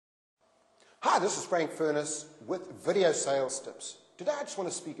Hi, this is Frank Furness with Video Sales Tips. Today I just want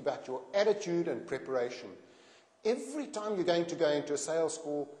to speak about your attitude and preparation. Every time you're going to go into a sales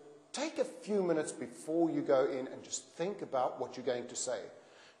call, take a few minutes before you go in and just think about what you're going to say.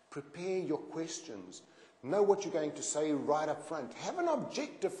 Prepare your questions. Know what you're going to say right up front. Have an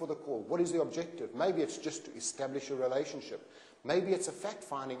objective for the call. What is the objective? Maybe it's just to establish a relationship. Maybe it's a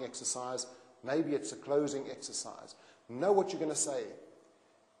fact-finding exercise. Maybe it's a closing exercise. Know what you're going to say.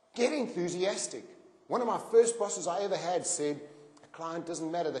 Get enthusiastic. One of my first bosses I ever had said, a client, doesn't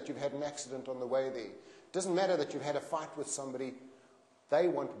matter that you've had an accident on the way there. It doesn't matter that you've had a fight with somebody. They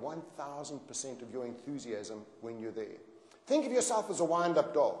want 1,000% of your enthusiasm when you're there. Think of yourself as a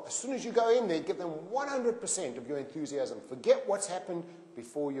wind-up doll. As soon as you go in there, give them 100% of your enthusiasm. Forget what's happened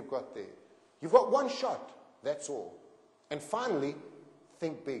before you've got there. You've got one shot. That's all. And finally,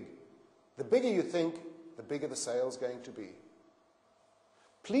 think big. The bigger you think, the bigger the sale's going to be.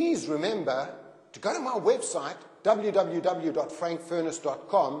 Please remember to go to my website,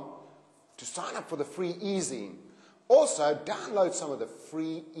 www.frankfurness.com, to sign up for the free e-zine. Also, download some of the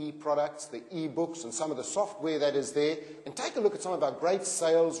free e-products, the e-books, and some of the software that is there, and take a look at some of our great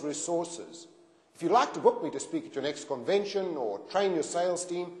sales resources. If you'd like to book me to speak at your next convention or train your sales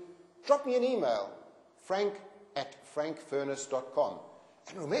team, drop me an email, frank@frankfurness.com.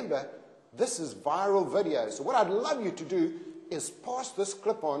 And remember, this is viral video, so what I'd love you to do is pass this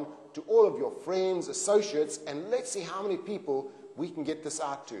clip on to all of your friends, associates, and let's see how many people we can get this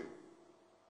out to.